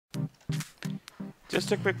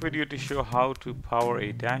Just a quick video to show how to power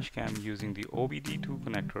a dashcam using the OBDII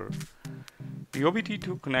connector. The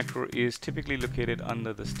OBDII connector is typically located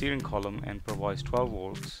under the steering column and provides 12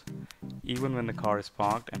 volts even when the car is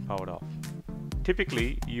parked and powered off.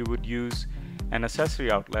 Typically, you would use an accessory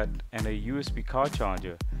outlet and a USB car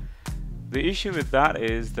charger. The issue with that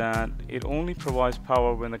is that it only provides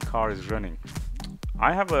power when the car is running.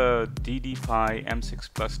 I have a DDPai M6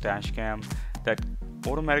 Plus dashcam that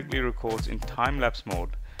automatically records in time-lapse mode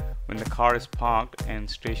when the car is parked and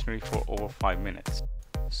stationary for over 5 minutes.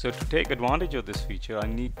 So to take advantage of this feature, I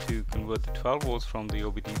need to convert the 12 volts from the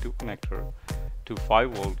OBDII connector to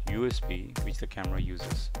 5 volt USB, which the camera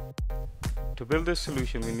uses. To build this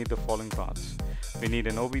solution, we need the following parts. We need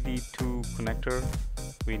an OBDII connector,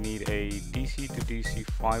 we need a DC to DC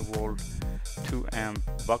 5 volt 2 amp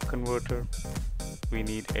buck converter, we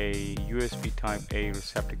need a USB Type-A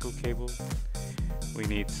receptacle cable, we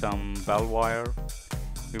need some bell wire,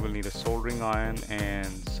 we will need a soldering iron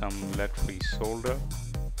and some lead-free solder.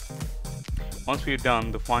 Once we're done,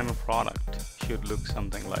 the final product should look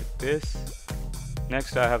something like this.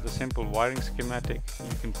 Next, I have the simple wiring schematic.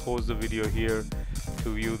 You can pause the video here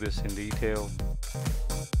to view this in detail.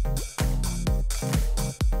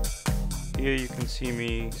 Here you can see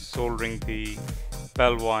me soldering the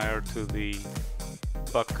bell wire to the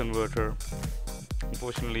buck converter.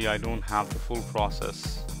 Unfortunately, I don't have the full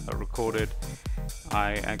process recorded.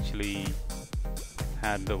 I actually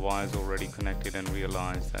had the wires already connected and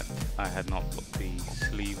realized that I had not put the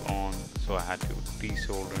sleeve on, so I had to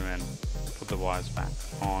desolder and put the wires back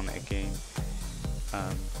on again.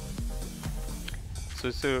 So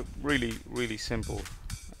it's a really simple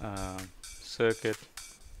circuit.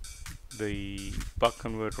 The buck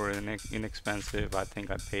converter is inexpensive. I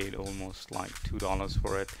think I paid almost like $2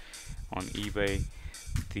 for it on eBay.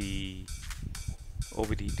 The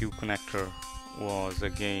OBDII connector was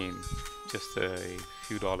again just a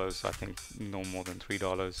few dollars, I think no more than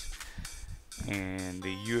 $3. And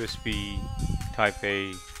the USB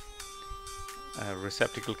Type-A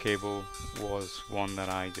receptacle cable was one that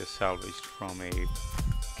I just salvaged from a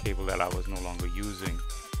cable that I was no longer using.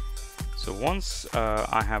 So once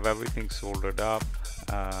I have everything soldered up,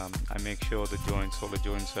 I make sure the solder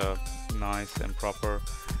joints are nice and proper.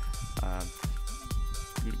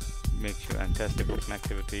 Make sure and test it for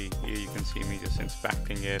connectivity. Here you can see me just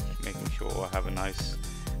inspecting it, making sure I have a nice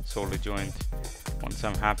solder joint. Once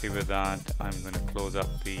I'm happy with that, I'm going to close up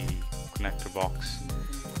the connector box.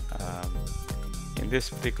 In this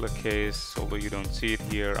particular case, although you don't see it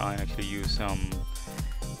here, I actually use some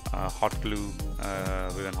hot glue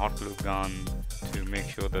with a hot glue gun to make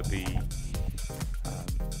sure that the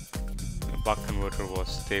buck converter was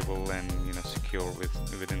stable and secure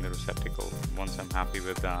within the receptacle. Once I'm happy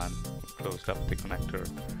with that, closed up the connector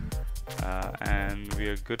and we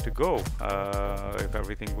are good to go. If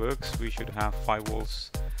everything works, we should have 5 volts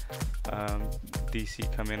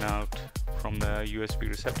DC coming out from the USB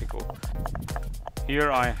receptacle.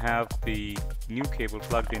 Here I have the new cable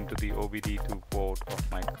plugged into the OBDII port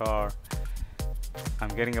of my car. I'm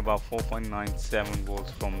getting about 4.97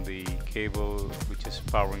 volts from the cable, which is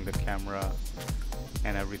powering the camera,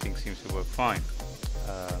 and everything seems to work fine.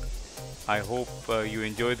 I hope you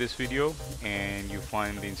enjoyed this video and you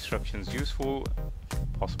find the instructions useful,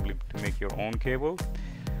 possibly to make your own cable.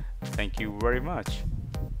 Thank you very much.